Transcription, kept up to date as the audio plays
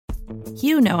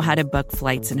You know how to book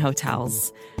flights and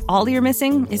hotels. All you're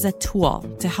missing is a tool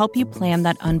to help you plan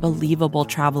that unbelievable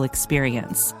travel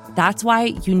experience. That's why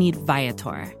you need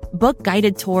Viator. Book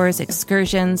guided tours,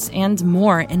 excursions, and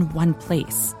more in one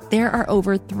place. There are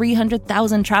over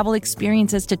 300,000 travel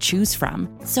experiences to choose from,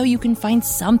 so you can find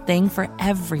something for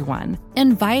everyone.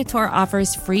 And Viator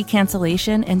offers free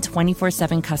cancellation and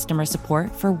 24/7 customer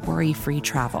support for worry-free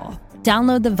travel.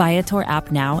 Download the Viator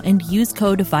app now and use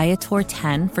code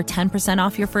Viator10 for 10%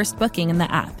 off your first booking in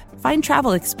the app. Find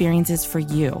travel experiences for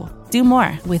you. Do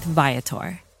more with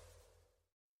Viator.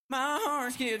 My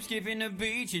heart skips skipping the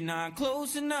beat. You're not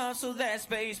close enough, so that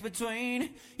space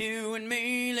between you and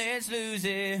me, let's lose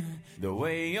it. The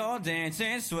way you're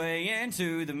dancing, swaying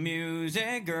to the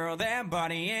music, girl, that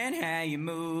body and how you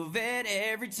move it.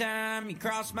 Every time you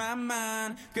cross my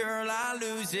mind, girl, I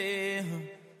lose it.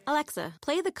 Alexa,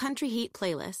 play the Country Heat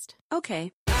playlist.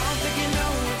 Okay. I don't think you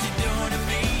know what you're doing to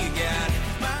me. You got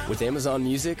my... With Amazon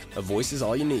Music, a voice is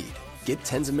all you need. Get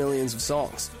tens of millions of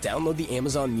songs. Download the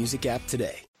Amazon Music app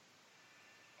today.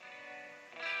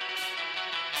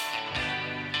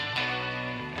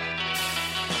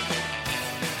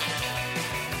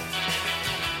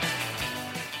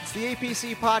 It's the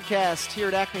APC podcast here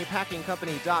at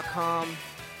AcmePackingCompany.com.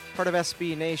 Part of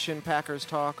SB Nation, Packers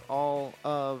Talk all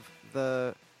of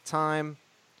the time.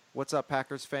 What's up,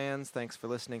 Packers fans? Thanks for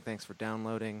listening. Thanks for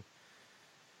downloading.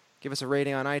 Give us a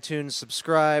rating on iTunes.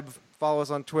 Subscribe. Follow us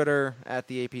on Twitter at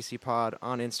the APC Pod,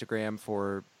 on Instagram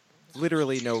for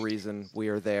literally no reason. We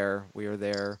are there. We are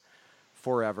there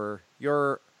forever.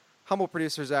 Your humble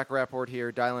producer, Zach Rapport,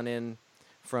 here, dialing in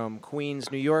from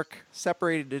Queens, New York,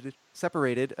 separated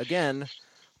again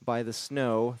by the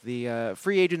snow. The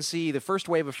free agency, the first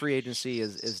wave of free agency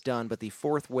is done, but the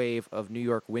fourth wave of New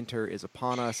York winter is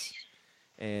upon us,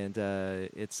 and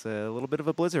it's a little bit of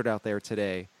a blizzard out there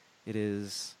today. It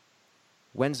is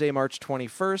Wednesday, March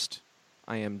 21st.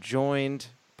 I am joined,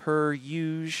 per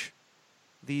usual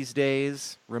these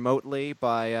days, remotely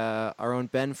by our own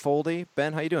Ben Foldy.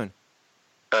 Ben, how you doing?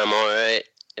 I'm all right.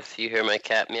 If you hear my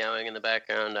cat meowing in the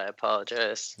background, I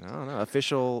apologize. No,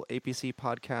 official APC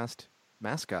podcast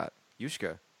mascot,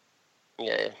 Yushka.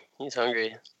 Yeah, he's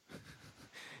hungry.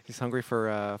 He's hungry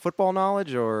for football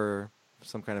knowledge or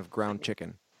some kind of ground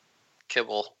chicken?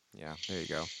 Kibble. Yeah, there you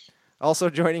go. Also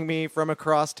joining me from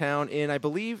across town in, I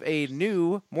believe, a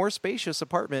new, more spacious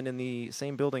apartment in the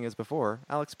same building as before,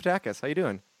 Alex Patakis. How you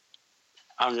doing?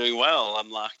 I'm doing well. I'm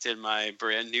locked in my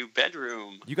brand new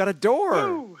bedroom. You got a door.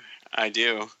 Woo! I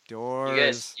do.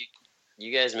 Doors.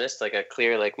 You guys missed like a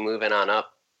clear like moving on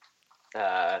up.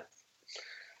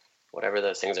 Whatever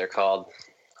those things are called.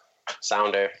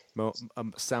 Sounder.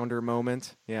 Sounder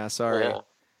moment. Yeah, sorry. Yeah.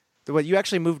 But you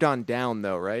actually moved on down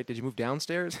though, right? Did you move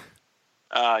downstairs?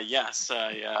 Yes.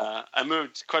 I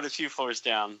moved quite a few floors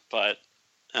down, but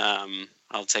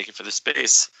I'll take it for the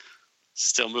space.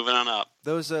 Still moving on up.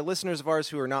 Those listeners of ours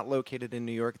who are not located in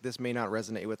New York, this may not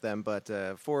resonate with them, but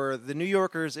for the New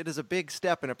Yorkers, it is a big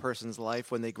step in a person's life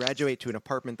when they graduate to an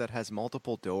apartment that has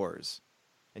multiple doors.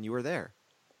 And you were there.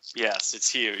 Yes,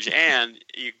 it's huge. And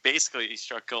you basically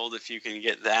struck gold if you can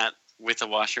get that with a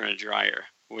washer and a dryer,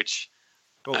 which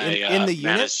in the unit?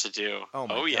 managed to do. Oh,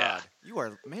 my God. Yeah. You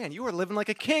are living like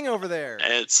a king over there.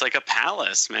 It's like a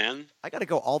palace, man. I got to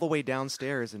go all the way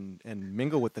downstairs and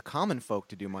mingle with the common folk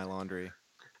to do my laundry.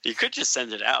 You could just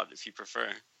send it out if you prefer.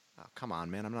 Oh, come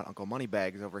on, man. I'm not Uncle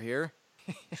Moneybags over here.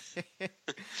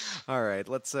 All right,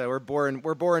 let's. We're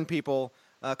boring people.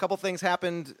 A couple things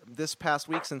happened this past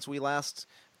week since we last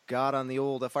got on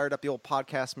the fired up the old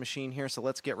podcast machine here. So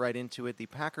let's get right into it. The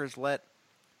Packers let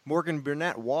Morgan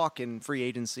Burnett walk in free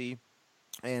agency,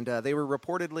 and they were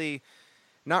reportedly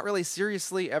not really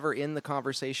seriously ever in the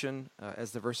conversation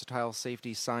as the versatile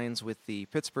safety signs with the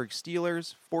Pittsburgh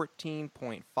Steelers,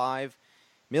 $14.5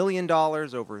 million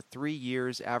over 3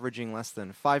 years, averaging less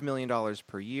than $5 million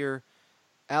per year.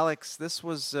 Alex, this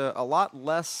was a lot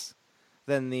less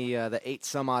than the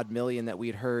 8-some-odd million that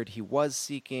we'd heard he was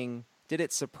seeking. Did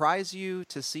it surprise you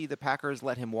to see the Packers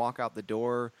let him walk out the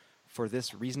door for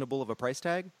this reasonable of a price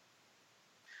tag?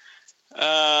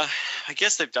 I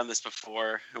guess they've done this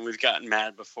before, and we've gotten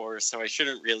mad before, so I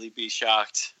shouldn't really be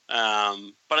shocked.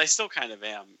 But I still kind of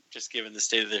am, just given the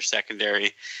state of their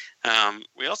secondary.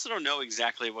 We also don't know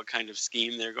exactly what kind of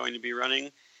scheme they're going to be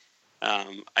running.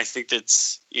 I think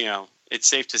that's, it's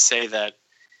safe to say that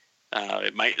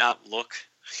it might not look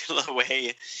the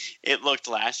way it looked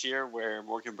last year, where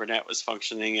Morgan Burnett was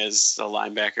functioning as a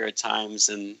linebacker at times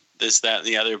and this, that, and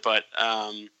the other. But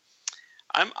I'm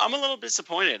a little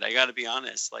disappointed. I got to be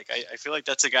honest. Like I feel like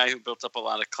that's a guy who built up a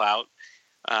lot of clout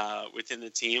within the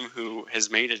team who has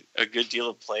made a good deal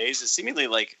of plays, has seemingly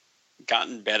like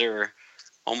gotten better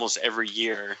almost every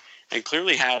year, and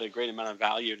clearly had a great amount of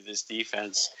value to this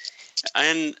defense.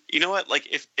 And you know what? Like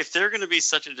if they're going to be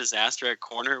such a disaster at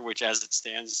corner, which as it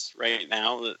stands right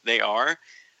now they are,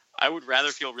 I would rather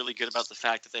feel really good about the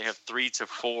fact that they have 3 to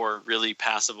 4 really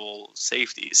passable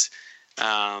safeties.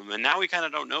 And now we kind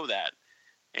of don't know that.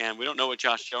 And we don't know what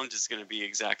Josh Jones is going to be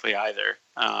exactly either.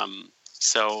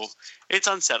 So it's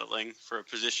unsettling for a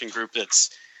position group that's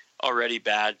already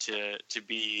bad to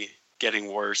be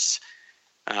getting worse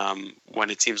when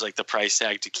it seems like the price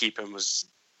tag to keep him was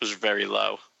very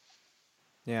low.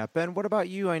 Yeah, Ben, what about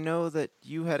you? I know that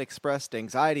you had expressed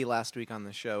anxiety last week on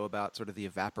the show about sort of the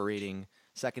evaporating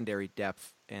secondary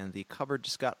depth, and the coverage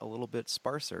just got a little bit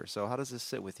sparser. So how does this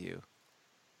sit with you?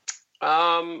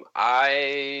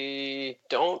 I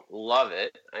don't love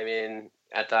it. I mean,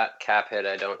 at that cap hit,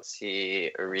 I don't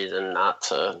see a reason not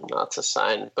to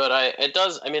sign. But it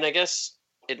does. I mean, I guess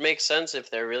it makes sense if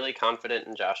they're really confident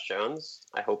in Josh Jones.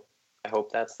 I hope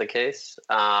that's the case.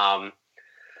 I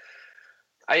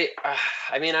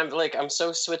mean, I'm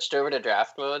so switched over to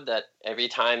draft mode that every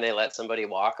time they let somebody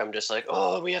walk, I'm just like,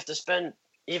 oh, we have to spend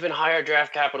even higher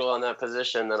draft capital on that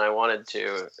position than I wanted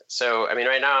to. So, I mean,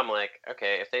 right now I'm like,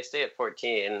 okay, if they stay at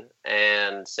 14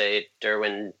 and say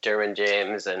Derwin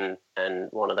James and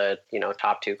one of the,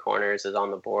 top 2 corners is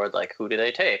on the board, like who do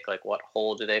they take? Like what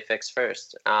hole do they fix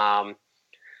first? And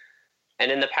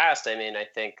in the past, I mean, I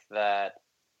think that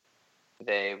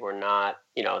they were not,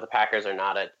 the Packers are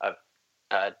not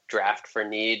a draft for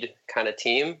need kind of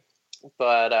team,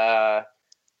 but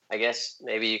I guess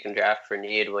maybe you can draft for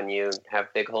need when you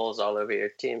have big holes all over your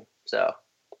team. So,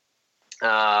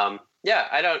 I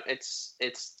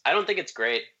don't think it's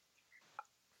great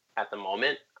at the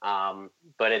moment,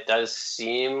 but it does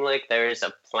seem like there is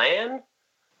a plan.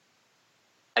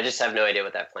 I just have no idea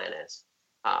what that plan is.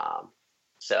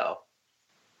 So,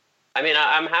 I mean,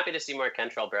 I'm happy to see more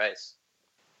Kentrell Bryce.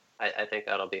 I think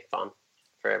that'll be fun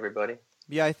for everybody.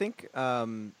 Yeah, I think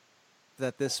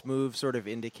that this move sort of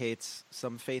indicates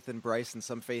some faith in Bryce and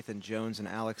some faith in Jones. And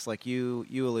Alex, like you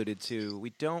alluded to,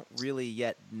 we don't really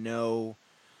yet know,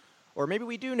 or maybe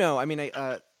we do know. I mean,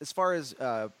 as far as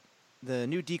the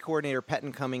new D coordinator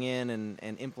Pettine coming in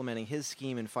and implementing his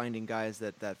scheme and finding guys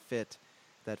that fit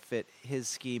his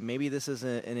scheme, maybe this is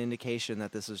an indication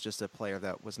that this is just a player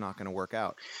that was not going to work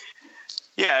out.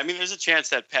 Yeah, I mean, there's a chance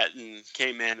that Pettine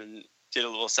came in and did a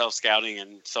little self-scouting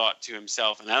and thought to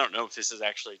himself, and I don't know if this is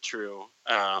actually true,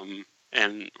 and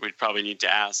we'd probably need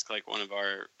to ask like one of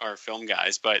our film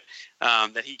guys, but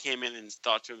that he came in and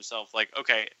thought to himself, like,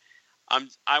 okay,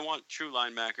 I want true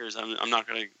linebackers. I'm not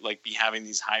going to like be having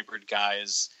these hybrid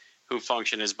guys who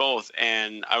function as both,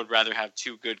 and I would rather have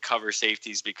 2 good cover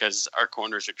safeties because our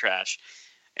corners are trash,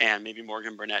 and maybe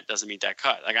Morgan Burnett doesn't meet that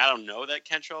cut. Like, I don't know that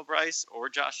Kentrell Bryce or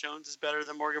Josh Jones is better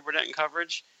than Morgan Burnett in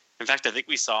coverage. In fact, I think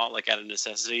we saw, like, out of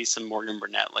necessity, some Morgan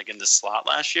Burnett, like, in the slot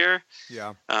last year.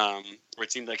 Yeah. Where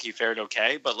it seemed like he fared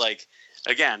okay. But, like,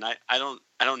 again, I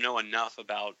don't know enough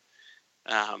about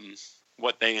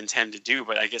what they intend to do.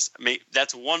 But I guess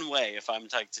that's one way, if I'm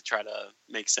like to try to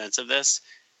make sense of this,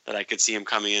 that I could see him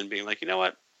coming in being like, you know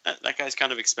what? That guy's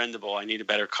kind of expendable. I need a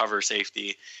better cover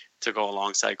safety to go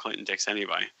alongside Clinton Dix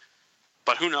anyway.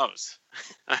 But who knows?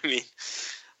 I mean,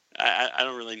 I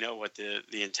don't really know what the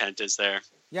intent is there.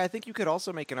 Yeah, I think you could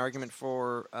also make an argument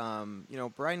for, Brian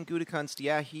Gutekunst.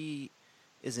 Yeah, he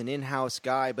is an in-house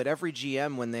guy, but every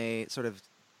GM, when they sort of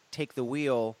take the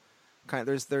wheel,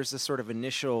 there's this sort of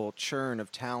initial churn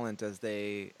of talent as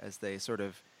they sort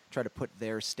of try to put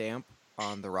their stamp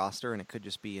on the roster, and it could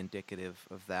just be indicative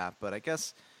of that. But I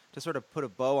guess to sort of put a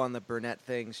bow on the Burnett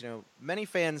things, many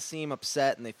fans seem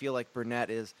upset and they feel like Burnett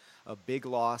is a big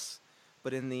loss.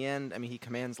 But in the end, I mean, he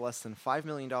commands less than $5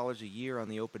 million a year on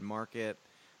the open market.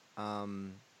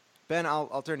 Ben,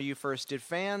 I'll turn to you first. Did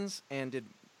fans and did,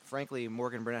 frankly,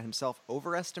 Morgan Burnett himself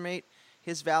overestimate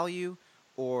his value,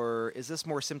 or is this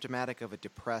more symptomatic of a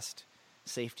depressed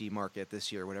safety market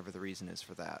this year, whatever the reason is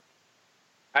for that?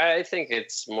 I think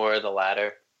it's more the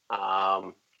latter.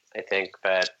 I think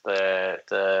that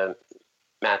the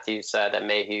Matthews that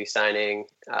Mayhew signing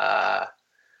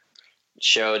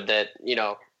showed that,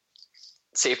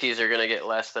 safeties are going to get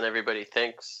less than everybody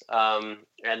thinks.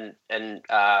 And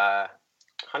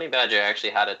Honey Badger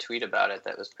actually had a tweet about it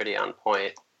that was pretty on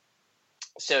point.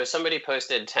 So somebody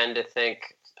posted 10 to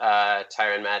think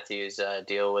Tyrann Mathieu'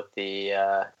 deal with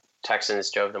the Texans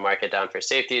drove the market down for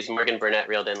safeties. Morgan Burnett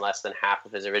reeled in less than half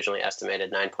of his originally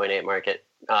estimated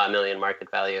 $9.8 million market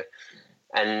value.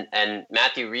 And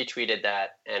Matthew retweeted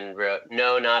that and wrote,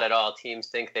 "No, not at all. Teams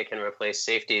think they can replace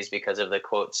safeties because of the,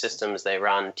 quote, systems they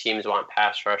run. Teams want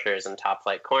pass rushers and top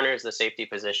flight corners. The safety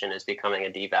position is becoming a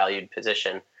devalued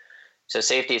position. So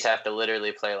safeties have to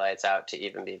literally play lights out to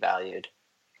even be valued."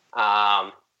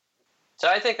 So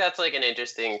I think that's like an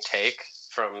interesting take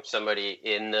from somebody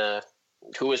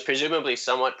who was presumably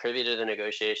somewhat privy to the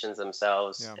negotiations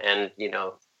themselves and, you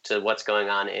know, to what's going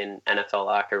on in NFL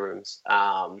locker rooms.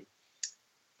 So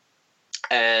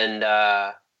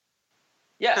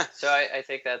I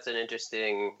think that's an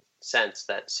interesting sense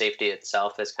that safety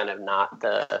itself is kind of not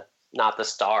the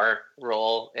star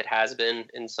role it has been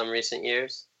in some recent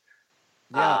years.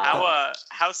 Yeah.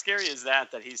 How scary is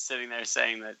that he's sitting there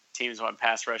saying that teams want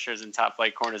pass rushers and top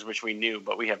flight corners, which we knew,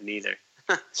 but we have neither.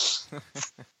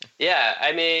 Yeah,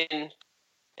 I mean,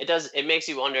 it makes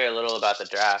you wonder a little about the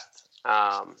draft.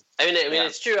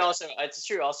 It's true also. It's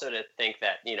true also to think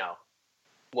that, you know,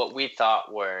 what we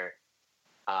thought was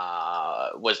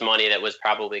money that was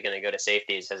probably going to go to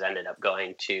safeties has ended up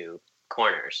going to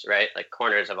corners, right? Like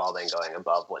corners have all been going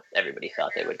above what everybody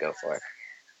thought they would go for.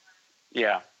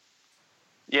 Yeah.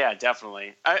 Yeah,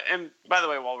 definitely. And by the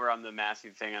way, while we're on the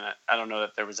Matthew thing, and I don't know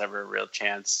that there was ever a real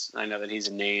chance. I know that he's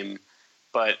a name,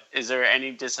 but is there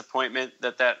any disappointment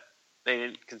that they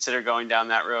didn't consider going down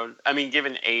that road? I mean,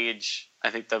 given age, I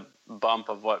think the bump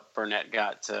of what Burnett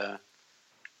got to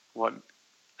what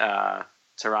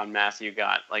Tyrann Mathieu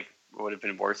got, like, would have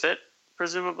been worth it,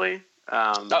 presumably.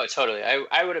 Totally.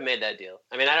 I would have made that deal.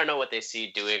 I mean, I don't know what they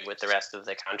see doing with the rest of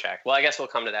the contract. Well, I guess we'll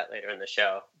come to that later in the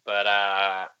show,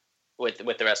 but with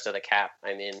the rest of the cap,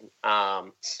 I mean,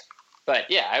 but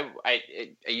yeah,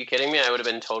 are you kidding me? I would have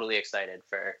been totally excited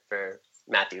for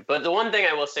Matthew. But the one thing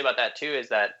I will say about that too is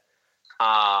that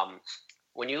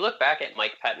when you look back at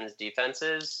Mike Pettine's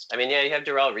defenses, I mean, yeah, you have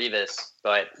Darrelle Revis,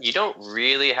 but you don't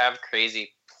really have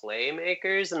crazy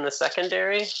playmakers in the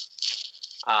secondary.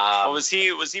 Was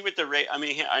he with the Ray? I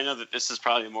mean, I know that this is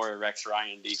probably more a Rex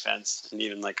Ryan defense, and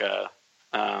even like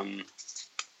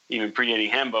even predating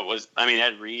him. But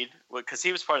Ed Reed, because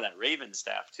he was part of that Ravens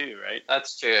staff too, right?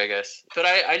 That's true, I guess. But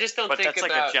I just don't think that's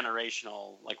like a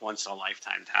generational, like once in a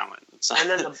lifetime talent. And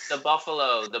then the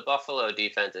Buffalo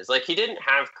defenses, like he didn't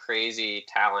have crazy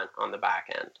talent on the back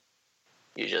end.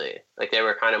 Usually, like they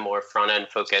were kind of more front end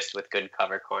focused with good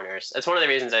cover corners. That's one of the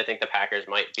reasons I think the Packers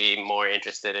might be more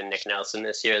interested in Nick Nelson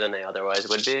this year than they otherwise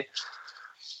would be.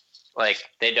 Like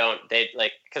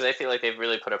because I feel like they've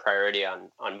really put a priority on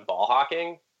ball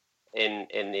hawking in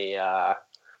the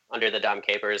under the Dom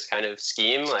Capers kind of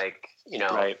scheme. Like, you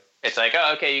know, right. It's like,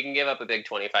 oh, okay, you can give up a big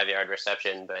 25-yard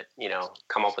reception, but, you know,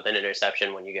 come up with an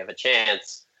interception when you give a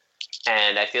chance.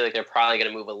 And I feel like they're probably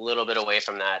going to move a little bit away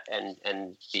from that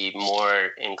and be more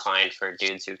inclined for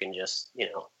dudes who can just,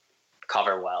 you know,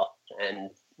 cover well and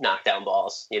knock down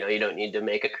balls. You know, you don't need to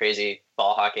make a crazy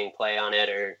ball hawking play on it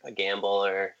or a gamble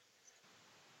or.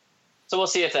 So we'll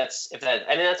see if that's. I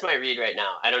mean, that's my read right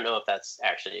now. I don't know if that's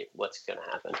actually what's going to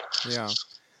happen. Yeah.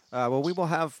 Well, we will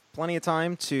have plenty of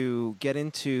time to get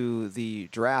into the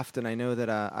draft, and I know that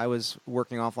I was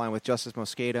working offline with Justice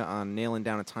Mosqueda on nailing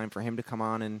down a time for him to come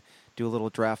on and do a little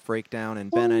draft breakdown. And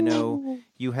Ben, I know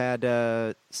you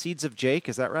had Seeds of Jake,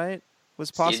 is that right? Was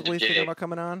possibly thinking about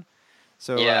coming on?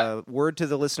 So yeah. Word to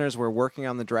the listeners, we're working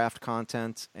on the draft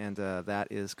content, and that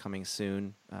is coming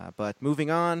soon. But moving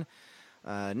on.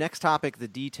 Next topic, the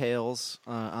details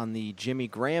on the Jimmy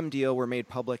Graham deal were made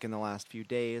public in the last few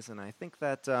days, and I think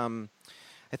that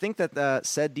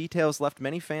said details left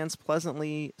many fans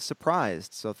pleasantly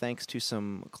surprised. So thanks to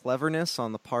some cleverness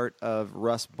on the part of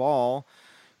Russ Ball,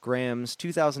 Graham's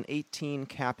 2018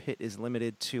 cap hit is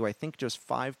limited to, I think, just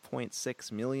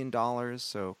 $5.6 million.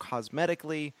 So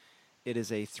cosmetically, it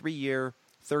is a 3-year,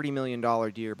 $30 million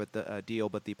deal,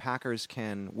 but the Packers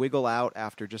can wiggle out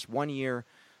after just 1 year.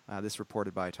 This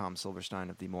reported by Tom Silverstein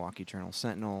of the Milwaukee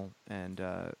Journal-Sentinel. And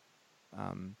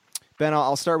Ben,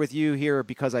 I'll start with you here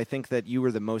because I think that you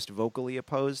were the most vocally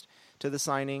opposed to the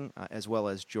signing, as well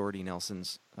as Jordy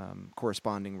Nelson's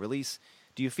corresponding release.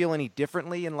 Do you feel any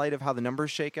differently in light of how the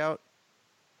numbers shake out?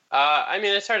 I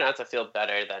mean, it's hard not to feel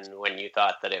better than when you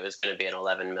thought that it was going to be an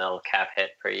 11 mil cap hit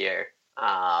per year.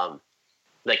 I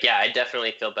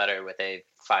definitely feel better with a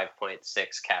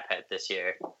 5.6 cap hit this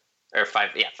year, or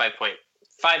 5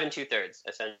 and 2/3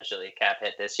 essentially cap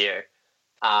hit this year.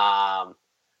 And,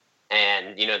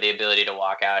 you know, the ability to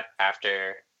walk out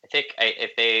after, I think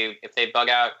if they bug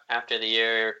out after the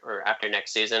year or after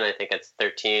next season, I think it's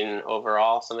 13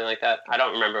 overall, something like that. I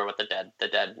don't remember what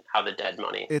how the dead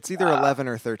money. It's either 11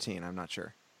 or 13. I'm not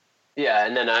sure. Yeah,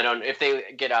 and then if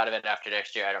they get out of it after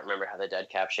next year, I don't remember how the dead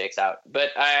cap shakes out.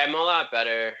 But I'm a lot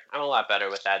better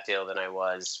with that deal than I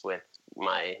was with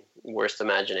my worst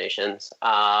imaginations.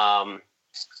 The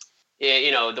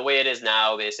way it is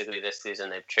now, basically this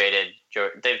season, they've traded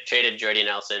Jordy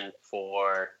Nelson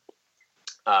for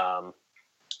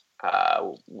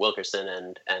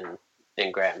Wilkerson and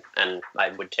Graham, and I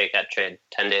would take that trade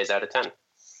 10 days out of 10.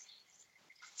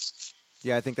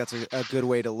 Yeah, I think that's a good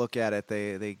way to look at it.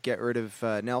 They get rid of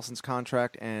Nelson's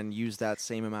contract and use that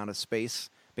same amount of space,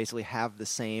 basically have the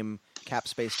same cap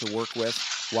space to work with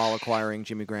while acquiring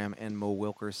Jimmy Graham and Mo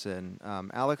Wilkerson.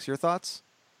 Alex, your thoughts?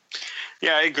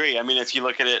 Yeah, I agree. I mean, if you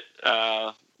look at it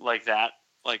like that,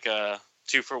 like a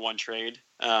 2-for-1 trade,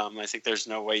 I think there's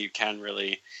no way you can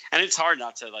really, and it's hard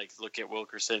not to look at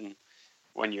Wilkerson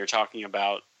when you're talking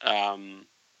about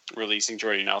releasing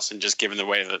Jordy Nelson, just given the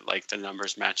way that the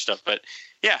numbers matched up. But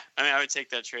yeah, I mean, I would take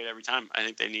that trade every time. I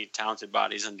think they need talented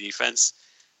bodies on defense.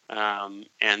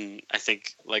 And I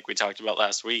think, like we talked about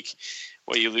last week,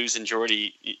 what you lose in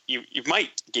Jordy, you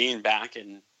might gain back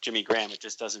in Jimmy Graham. It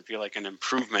just doesn't feel like an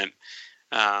improvement.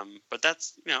 But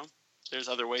that's, there's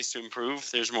other ways to improve.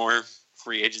 There's more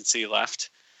free agency left.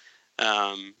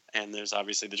 And there's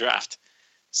obviously the draft.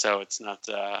 So it's not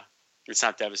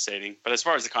devastating. But as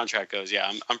far as the contract goes,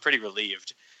 yeah, I'm pretty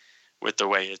relieved with the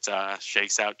way it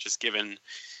shakes out, just given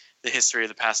the history of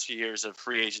the past few years of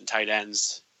free agent tight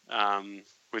ends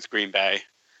with Green Bay.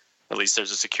 At least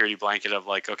there's a security blanket of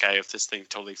okay, if this thing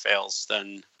totally fails,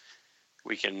 then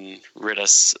we can rid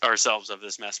ourselves of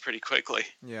this mess pretty quickly.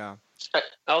 Yeah.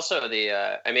 Also,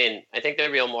 I think the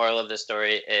real moral of the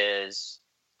story is,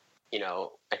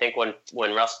 I think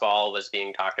when Russ Ball was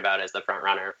being talked about as the front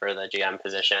runner for the GM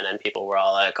position, and people were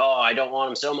all like, "Oh, I don't want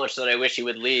him so much that I wish he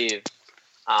would leave."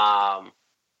 I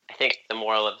think the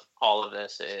moral of all of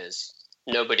this is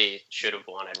nobody should have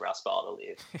wanted Russ Ball to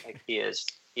leave. He is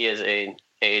a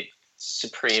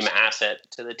supreme asset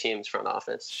to the team's front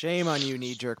office. Shame on you,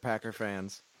 knee-jerk Packer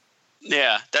fans.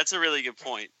 Yeah, that's a really good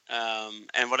point.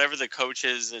 And whatever the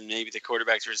coaches and maybe the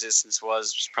quarterback's resistance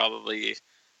was probably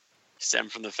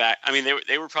stemmed from the fact. I mean,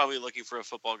 they were probably looking for a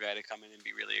football guy to come in and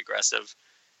be really aggressive,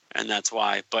 and that's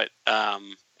why. But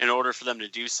in order for them to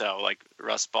do so,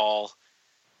 Russ Ball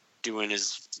doing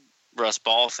his Russ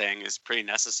Ball thing is pretty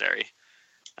necessary,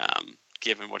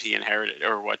 given what he inherited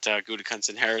or what Gutekunst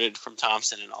inherited from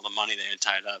Thompson and all the money they had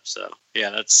tied up. So yeah,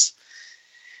 that's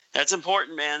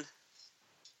important, man.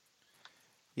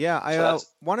 Yeah, I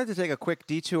wanted to take a quick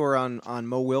detour on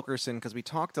Mo Wilkerson because we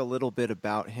talked a little bit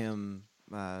about him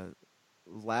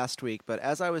last week, but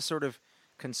as I was sort of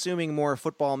consuming more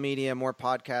football media, more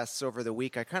podcasts over the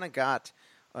week, I kind of got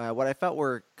what I felt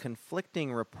were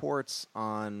conflicting reports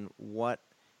on what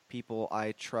people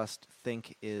I trust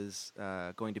think is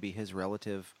going to be his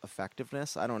relative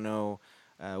effectiveness. I don't know.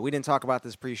 We didn't talk about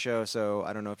this pre-show, so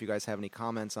I don't know if you guys have any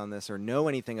comments on this or know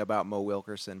anything about Mo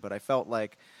Wilkerson, but I felt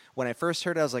like when I first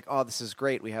heard it, I was like, oh, this is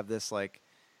great. We have this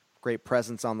great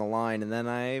presence on the line. And then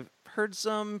I heard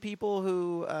some people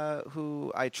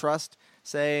who I trust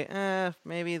say,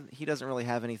 maybe he doesn't really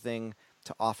have anything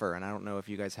to offer. And I don't know if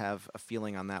you guys have a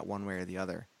feeling on that one way or the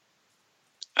other.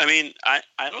 I mean, I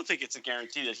don't think it's a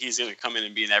guarantee that he's going to come in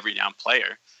and be an every down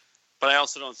player, but I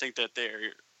also don't think that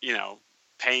they're,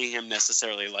 paying him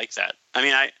necessarily like that. I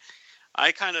mean,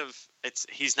 I kind of,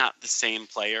 he's not the same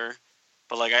player,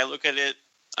 but I look at it,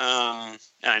 and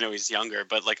I know he's younger,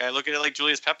 but I look at it like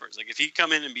Julius Peppers. If he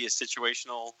come in and be a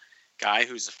situational guy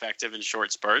who's effective in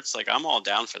short spurts, I'm all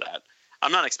down for that.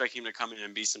 I'm not expecting him to come in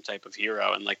and be some type of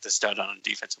hero and the stud on a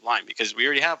defensive line because we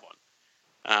already have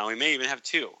one. We may even have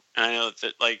two. And I know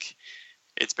that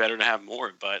it's better to have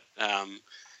more, but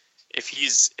if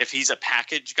he's a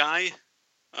package guy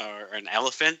or an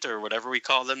elephant or whatever we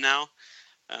call them now,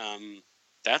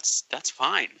 that's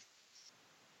fine.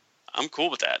 I'm cool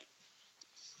with that.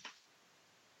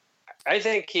 I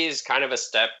think he's kind of a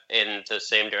step in the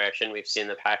same direction we've seen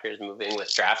the Packers moving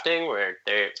with drafting, where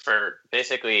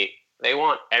they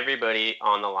want everybody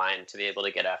on the line to be able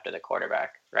to get after the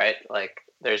quarterback, right?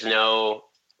 There's no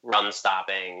run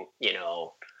stopping,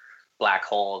 black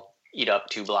hole, eat up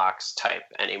 2 blocks type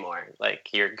anymore.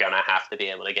 You're going to have to be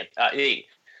able to get,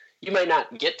 you might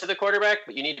not get to the quarterback,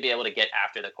 but you need to be able to get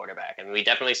after the quarterback. And we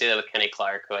definitely see that with Kenny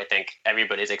Clark, who I think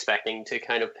everybody's expecting to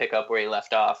kind of pick up where he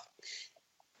left off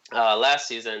last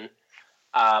season.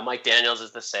 Mike Daniels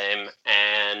is the same,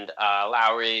 and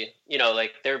Lowry,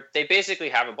 they basically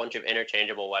have a bunch of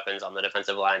interchangeable weapons on the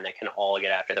defensive line that can all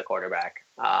get after the quarterback,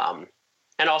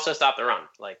 and also stop the run.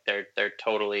 They're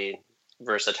totally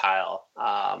versatile,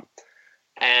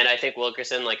 and I think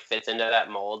Wilkerson fits into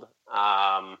that mold.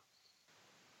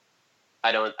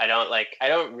 I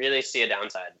don't really see a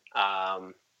downside.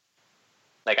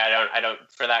 Like I don't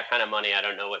for that kind of money, I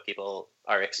don't know what people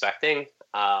are expecting,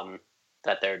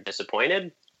 that they're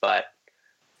disappointed. But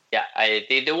yeah,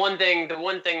 the one thing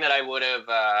that I would have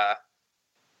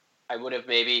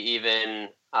maybe even,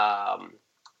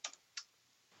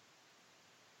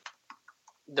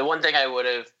 the one thing I would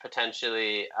have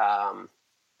potentially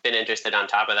been interested on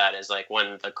top of that is like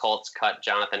when the Colts cut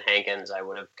Jonathan Hankins, I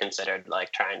would have considered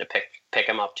like trying to pick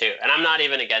him up too. And I'm not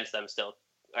even against them still.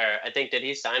 Or I think, did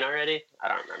he sign already? I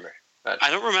don't remember. But,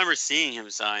 I don't remember seeing him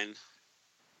sign.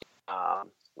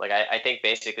 Like I think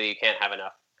basically you can't have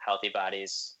enough healthy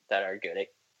bodies that are good at,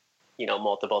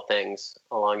 multiple things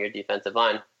along your defensive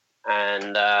line.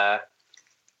 And yeah,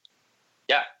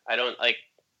 I don't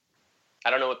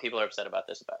know what people are upset about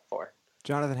this for.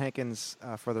 Jonathan Hankins,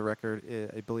 for the record,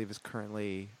 I believe is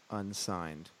currently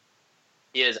unsigned.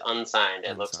 He is unsigned.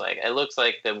 It looks like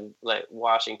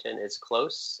Washington is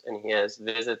close, and he has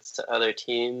visits to other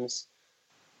teams.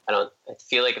 I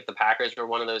feel like if the Packers were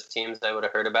one of those teams, I would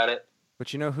have heard about it.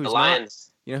 But you know who's the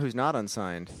Lions? You know who's not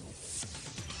unsigned?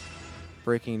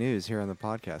 Breaking news here on the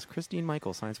podcast: Christine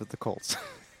Michael signs with the Colts.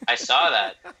 I saw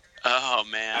that. Oh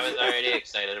man, I was already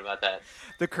excited about that.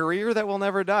 The career that will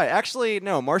never die. Actually,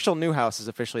 no. Marshall Newhouse is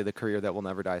officially the career that will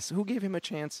never die. So who gave him a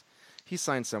chance? He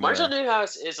signed somewhere. Marshall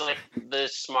Newhouse is like the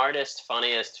smartest,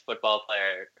 funniest football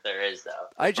player there is,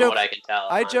 though. From what I can tell.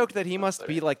 I joke that he must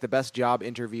be like the best job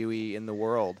interviewee in the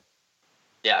world.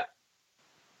 Yeah.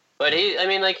 But he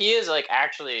is like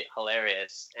actually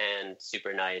hilarious and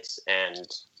super nice, and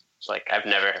like I've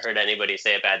never heard anybody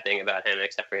say a bad thing about him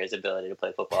except for his ability to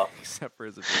play football. Except for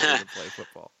his ability to play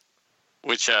football.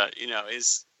 Which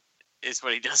is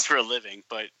what he does for a living.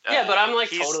 But yeah, but I'm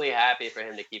like totally happy for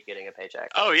him to keep getting a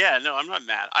paycheck. Oh yeah, no, I'm not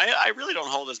mad. I really don't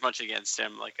hold as much against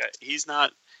him. Like he's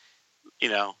not,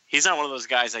 he's not one of those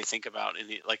guys I think about and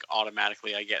like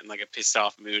automatically I get in like a pissed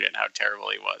off mood and how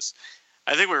terrible he was.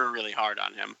 I think we were really hard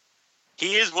on him.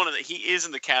 He is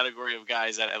in the category of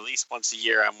guys that at least once a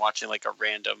year I'm watching like a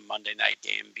random Monday night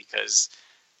game because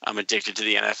I'm addicted to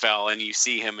the NFL, and you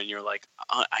see him and you're like,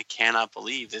 I cannot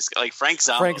believe this. Like Frank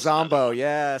Zombo. Frank Zombo,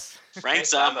 yes. Frank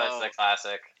Zombo is the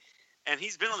classic. And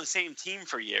he's been on the same team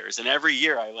for years, and every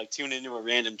year I like tune into a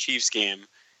random Chiefs game,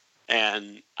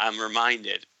 and I'm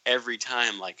reminded every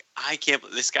time, like, I can't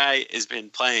believe this guy has been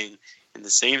playing in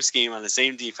the same scheme on the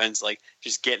same defense, like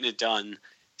just getting it done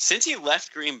since he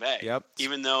left Green Bay. Yep.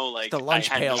 Even though like the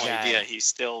lunch I had no pail guy. idea he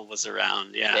still was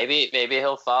around. Yeah. Maybe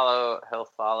he'll follow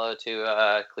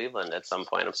to Cleveland at some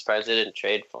point. I'm surprised they didn't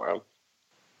trade for him.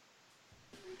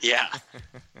 Yeah.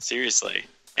 Seriously.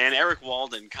 And Eric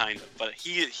Walden kind of, but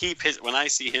he when I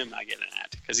see him I get an ad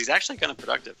because he's actually kind of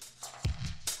productive.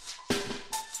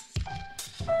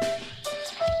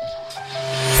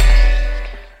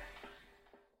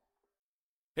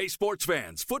 Hey sports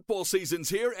fans, football season's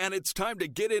here and it's time to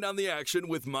get in on the action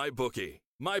with MyBookie.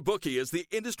 MyBookie is the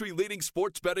industry-leading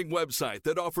sports betting website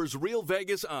that offers real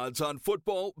Vegas odds on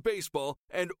football, baseball,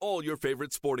 and all your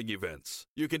favorite sporting events.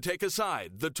 You can take a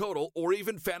side, the total, or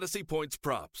even fantasy points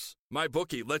props.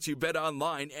 MyBookie lets you bet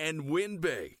online and win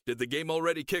big. Did the game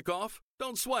already kick off?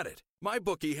 Don't sweat it.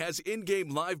 MyBookie has in-game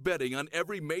live betting on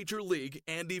every major league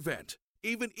and event,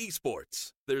 even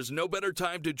esports. There's no better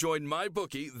time to join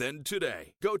MyBookie than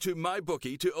today. Go to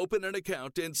MyBookie to open an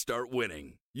account and start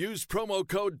winning. Use promo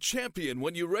code CHAMPION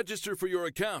when you register for your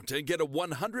account and get a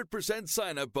 100%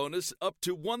 sign-up bonus up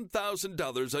to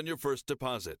 $1,000 on your first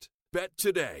deposit. Bet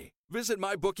today. Visit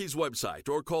MyBookie's website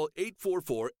or call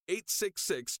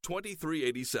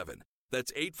 844-866-2387.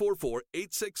 That's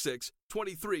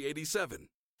 844-866-2387.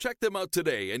 Check them out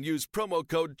today and use promo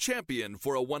code CHAMPION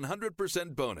for a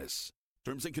 100% bonus.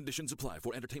 Terms and conditions apply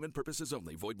for entertainment purposes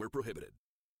only. Void where prohibited.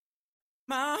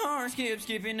 My heart skips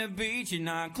skipping the beat. You're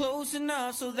not close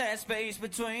enough, so that space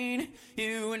between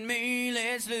you and me,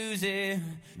 let's lose it.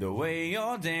 The way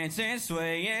you're dancing,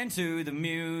 swaying to the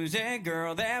music,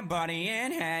 girl, that body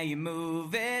and how you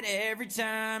move it. Every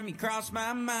time you cross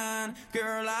my mind,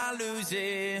 girl, I lose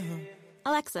it.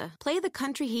 Alexa, play the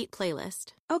Country Heat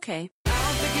playlist. Okay. I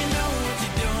don't think you know what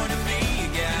you're doing to me. You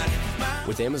got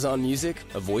With Amazon Music,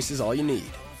 a voice is all you need.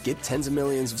 Get tens of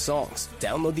millions of songs.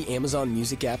 Download the Amazon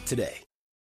Music app today.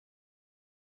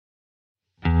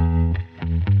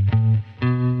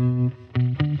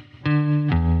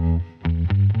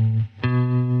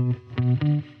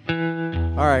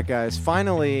 All right, guys.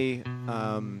 Finally,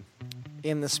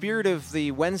 in the spirit of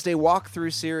the Wednesday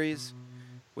walkthrough series,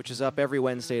 which is up every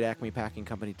Wednesday at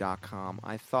acmepackingcompany.com,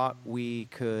 I thought we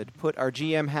could put our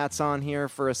GM hats on here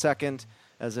for a second,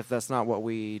 as if that's not what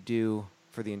we do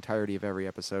for the entirety of every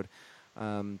episode.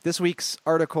 This week's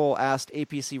article asked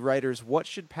APC writers, what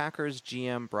should Packers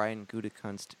GM Brian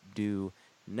Gutekunst do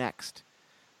next?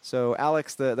 So,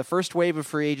 Alex, the first wave of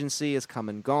free agency has come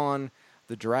and gone.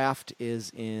 The draft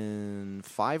is in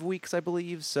 5 weeks, I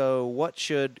believe. So what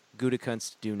should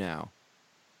Gutekunst do now?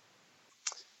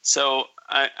 So,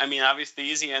 I mean, obviously the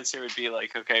easy answer would be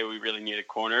like, okay, we really need a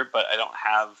corner, but I don't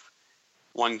have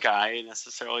one guy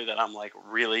necessarily that I'm like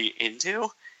really into.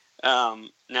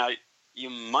 Now, you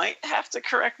might have to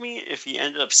correct me if he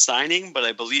ended up signing, but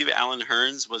I believe Alan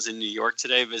Hearns was in New York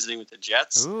today visiting with the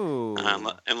Jets. Ooh.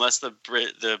 Unless the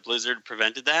blizzard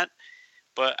prevented that.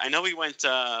 But I know we went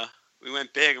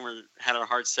big and we had our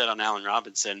hearts set on Allen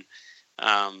Robinson.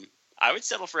 I would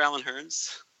settle for Alan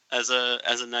Hearns as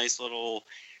a nice little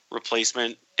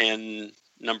replacement and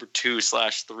number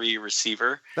 2/3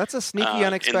 receiver. That's a sneaky,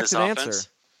 unexpected answer.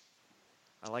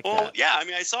 I like that. Well, yeah, I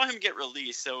mean, I saw him get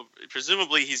released, so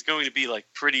presumably he's going to be like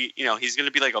he's going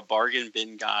to be like a bargain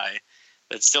bin guy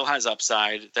that still has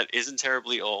upside, that isn't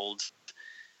terribly old,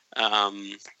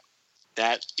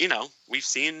 that, we've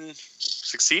seen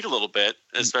succeed a little bit,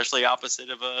 especially opposite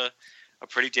of a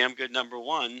pretty damn good number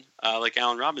one, like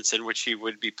Allen Robinson, which he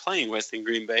would be playing with in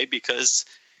Green Bay because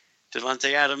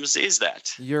Devontae Adams is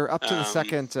that. You're up to the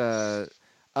second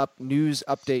news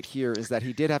update here is that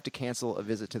he did have to cancel a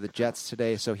visit to the Jets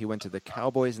today, so he went to the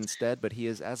Cowboys instead, but he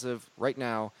is, as of right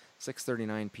now,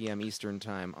 6:39 p.m. Eastern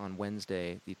Time on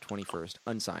Wednesday, the 21st,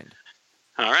 unsigned.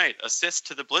 All right, assist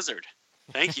to the Blizzard.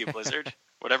 Thank you, Blizzard.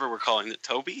 Whatever we're calling it,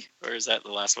 Toby? Or is that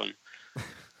the last one?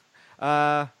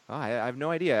 I have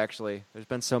no idea, actually. There's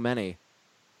been so many.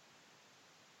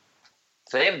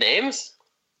 Do they have names?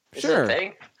 Is Sure. that a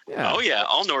thing? Yeah. Oh, yeah.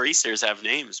 All nor'easters have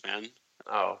names, man.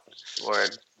 Oh,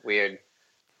 word. Weird.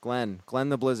 Glenn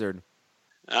the Blizzard.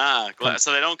 So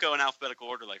they don't go in alphabetical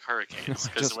order like hurricanes.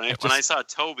 Because when I saw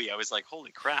Toby, I was like,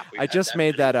 holy crap. I just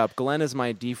made that up. Glenn is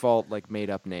my default,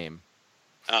 made-up name.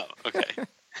 Oh, okay.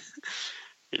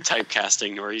 You're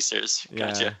typecasting nor'easters.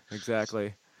 Gotcha. Yeah,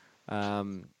 exactly.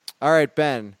 All right,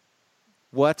 Ben.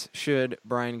 What should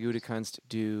Brian Gutekunst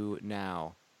do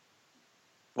now?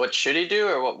 What should he do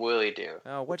or what will he do?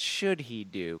 What should he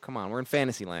do? Come on, we're in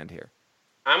fantasy land here.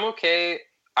 I'm okay.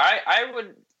 I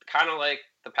would kind of like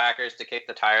the Packers to kick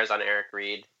the tires on Eric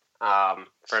Reed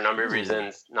for a number of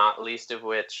reasons, not least of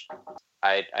which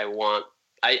I don't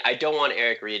want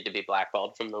Eric Reed to be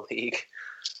blackballed from the league.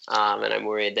 And I'm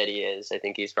worried that he is. I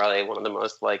think he's probably one of the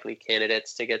most likely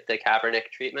candidates to get the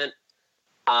Kaepernick treatment.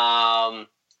 I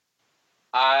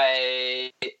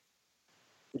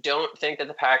don't think that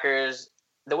the Packers,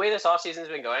 the way this offseason's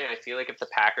been going, I feel like if the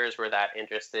Packers were that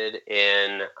interested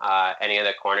in any of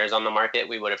the corners on the market,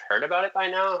 we would have heard about it by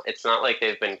now. It's not like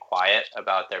they've been quiet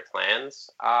about their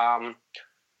plans.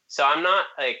 So I'm not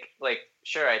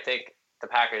sure, I think the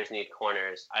Packers need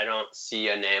corners. I don't see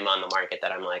a name on the market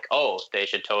that I'm like, oh, they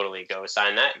should totally go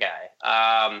sign that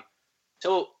guy.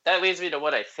 So that leads me to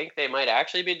what I think they might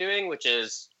actually be doing, which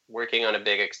is working on a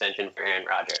big extension for Aaron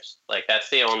Rodgers. That's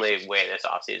the only way this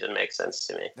offseason makes sense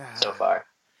to me so far.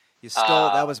 You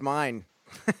stole that was mine.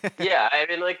 Yeah, I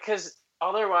mean, because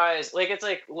otherwise, it's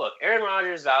look, Aaron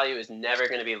Rodgers' value is never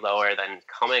going to be lower than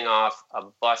coming off a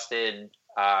busted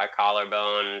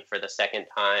collarbone for the second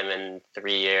time in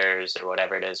 3 years or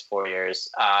whatever it is, 4 years.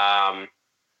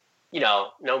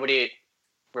 Nobody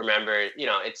remember,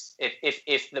 it's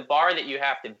if the bar that you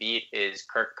have to beat is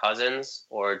Kirk Cousins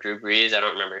or Drew Brees, I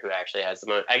don't remember who actually has the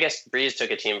most. I guess Brees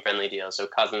took a team-friendly deal, so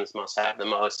Cousins must have the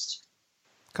most.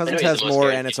 Cousins has more,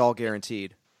 guaranteed. And it's all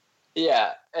guaranteed.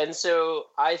 Yeah, and so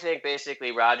I think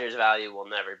basically Rodgers' value will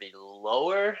never be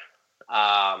lower.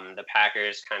 The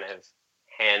Packers' kind of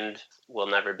hand will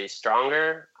never be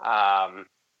stronger.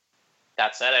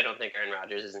 That said, I don't think Aaron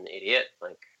Rodgers is an idiot.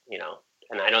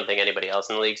 And I don't think anybody else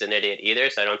in the league's an idiot either,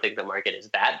 so I don't think the market is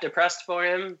that depressed for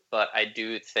him. But I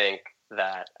do think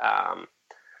that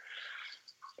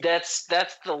that's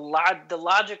the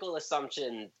logical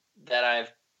assumption that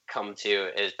I've come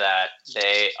to is that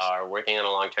they are working on a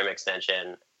long-term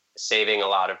extension, saving a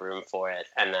lot of room for it,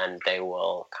 and then they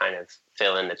will kind of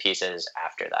fill in the pieces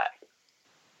after that.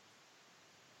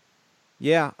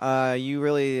 Yeah, you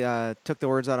really took the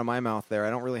words out of my mouth there. I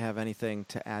don't really have anything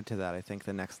to add to that. I think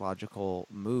the next logical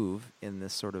move in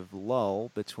this sort of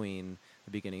lull between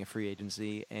the beginning of free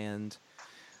agency and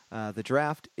the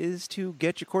draft is to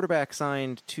get your quarterback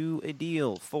signed to a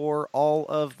deal for all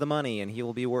of the money, and he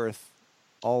will be worth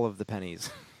all of the pennies.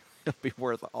 He'll be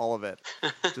worth all of it.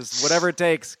 Just whatever it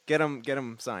takes, get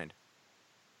him signed.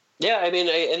 Yeah, I mean,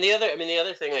 the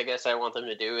other thing I guess I want them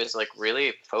to do is like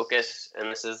really focus, and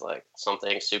this is like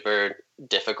something super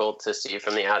difficult to see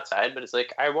from the outside, but it's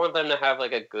like I want them to have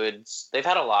like a good. They've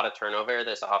had a lot of turnover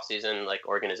this offseason, like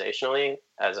organizationally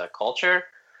as a culture,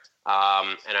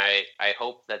 and I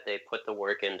hope that they put the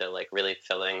work into like really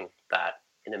filling that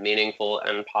in a meaningful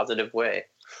and positive way.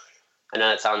 I know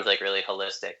that sounds like really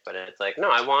holistic, but it's like no,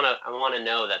 I want to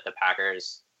know that the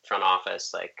Packers front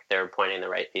office, like they're appointing the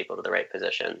right people to the right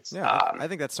positions. Yeah, I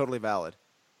think that's totally valid.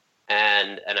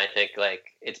 And I think like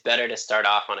it's better to start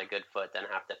off on a good foot than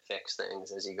have to fix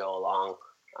things as you go along.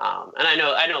 And I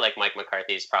know like Mike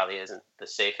McCarthy's probably isn't the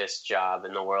safest job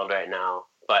in the world right now,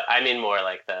 but I mean more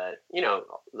like a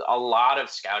lot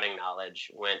of scouting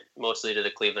knowledge went mostly to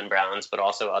the Cleveland Browns, but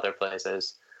also other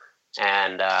places.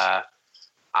 And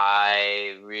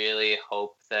I really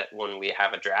hope that when we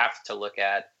have a draft to look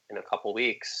at in a couple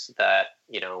weeks, that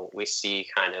we see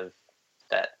kind of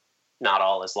that not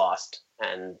all is lost,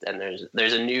 and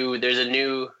there's a new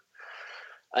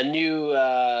I don't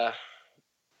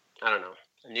know,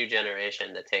 a new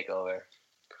generation to take over.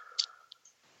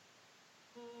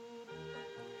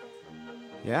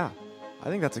 Yeah, I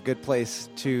think that's a good place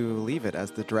to leave it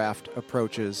as the draft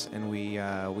approaches, and we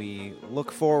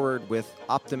look forward with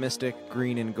optimistic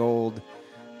green and gold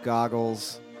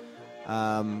goggles.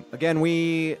 Again,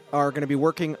 we are going to be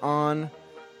working on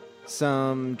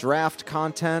some draft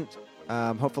content.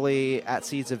 Hopefully, at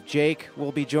Seeds of Jake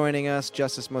will be joining us,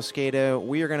 Justice Mosqueda.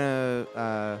 We are going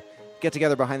to get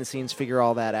together behind the scenes, figure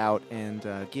all that out, and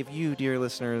give you, dear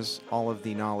listeners, all of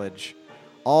the knowledge.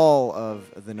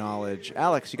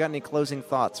 Alex, you got any closing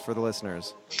thoughts for the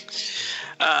listeners?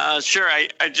 Sure.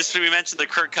 We mentioned the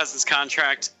Kirk Cousins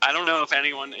contract. I don't know if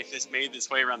this made its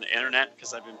way around the internet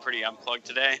because I've been pretty unplugged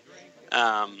today.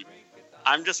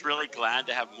 I'm just really glad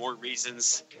to have more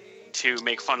reasons to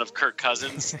make fun of Kirk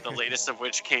Cousins, the latest of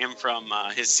which came from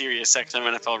his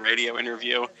SiriusXM NFL radio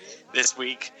interview this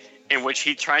week, in which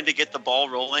he tried to get the ball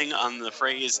rolling on the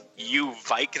phrase, "You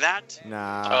like that?"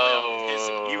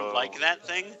 Nah. You like that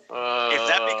thing? If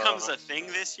that becomes a thing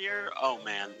this year, oh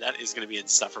man, that is going to be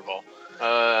insufferable.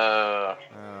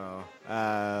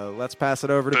 Let's pass it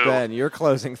over to Ben. Your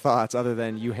closing thoughts, other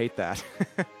than you hate that.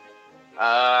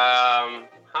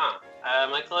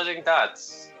 My closing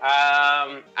thoughts.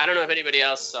 I don't know if anybody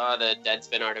else saw the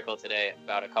Deadspin article today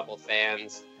about a couple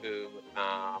fans who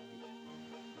are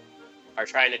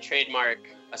trying to trademark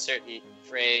a certain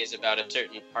phrase about a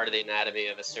certain part of the anatomy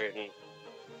of a certain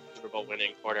Super Bowl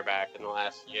winning quarterback in the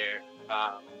last year.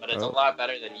 But it's a lot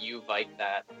better than "you like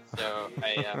that." So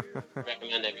I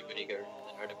recommend everybody go read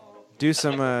that article. Do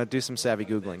some savvy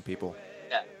Googling, people.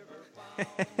 Yeah.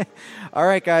 All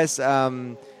right, guys.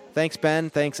 Thanks, Ben.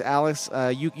 Thanks, Alex.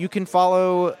 You can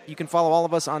follow all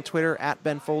of us on Twitter at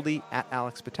Ben Foldy, at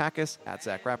Alex Patakis, at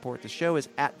Zach Rapport. The show is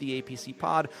at the APC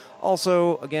Pod.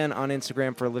 Also, again, on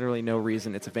Instagram for literally no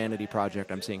reason. It's a vanity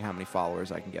project. I'm seeing how many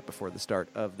followers I can get before the start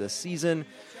of this season.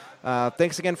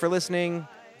 Thanks again for listening.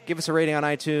 Give us a rating on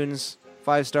iTunes,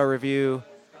 5-star review,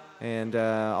 and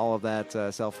all of that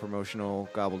self-promotional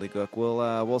gobbledygook.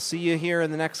 We'll see you here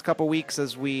in the next couple weeks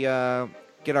as we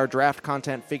get our draft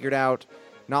content figured out.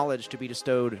 Knowledge to be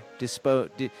bestowed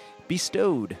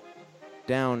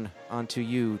down onto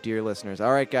you, dear listeners.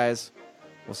 All right, guys.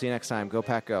 We'll see you next time. Go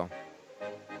Pack, go.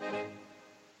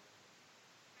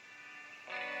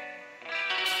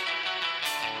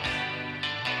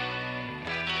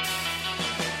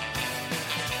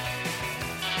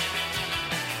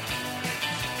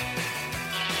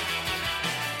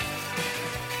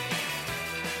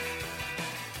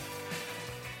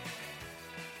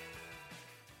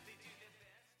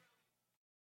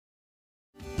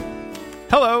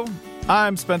 Hello,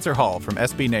 I'm Spencer Hall from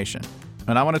SB Nation,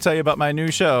 and I want to tell you about my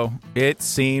new show, It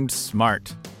Seemed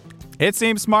Smart. It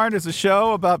Seemed Smart is a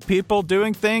show about people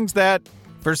doing things that,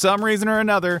 for some reason or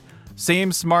another,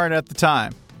 seem smart at the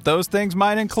time. Those things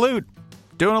might include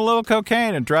doing a little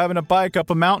cocaine and driving a bike up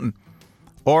a mountain.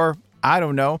 Or, I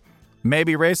don't know,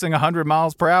 maybe racing 100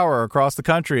 miles per hour across the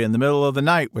country in the middle of the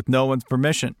night with no one's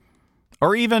permission.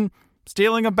 Or even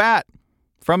stealing a bat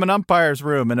from an umpire's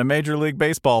room in a Major League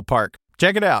Baseball park.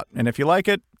 Check it out, and if you like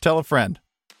it, tell a friend.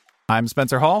 I'm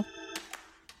Spencer Hall.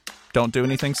 Don't do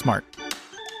anything smart.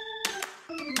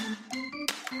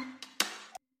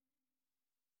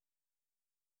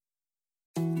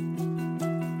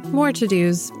 More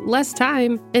to-dos, less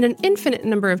time, and an infinite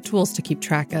number of tools to keep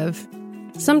track of.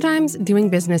 Sometimes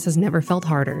doing business has never felt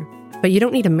harder, but you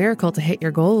don't need a miracle to hit your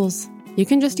goals. You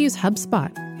can just use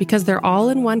HubSpot, because their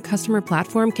all-in-one customer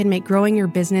platform can make growing your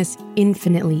business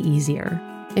infinitely easier.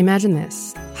 Imagine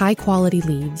this: high-quality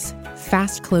leads,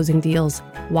 fast closing deals,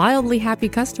 wildly happy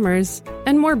customers,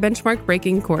 and more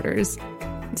benchmark-breaking quarters.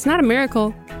 It's not a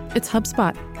miracle, it's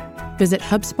HubSpot. Visit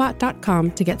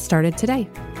HubSpot.com to get started today.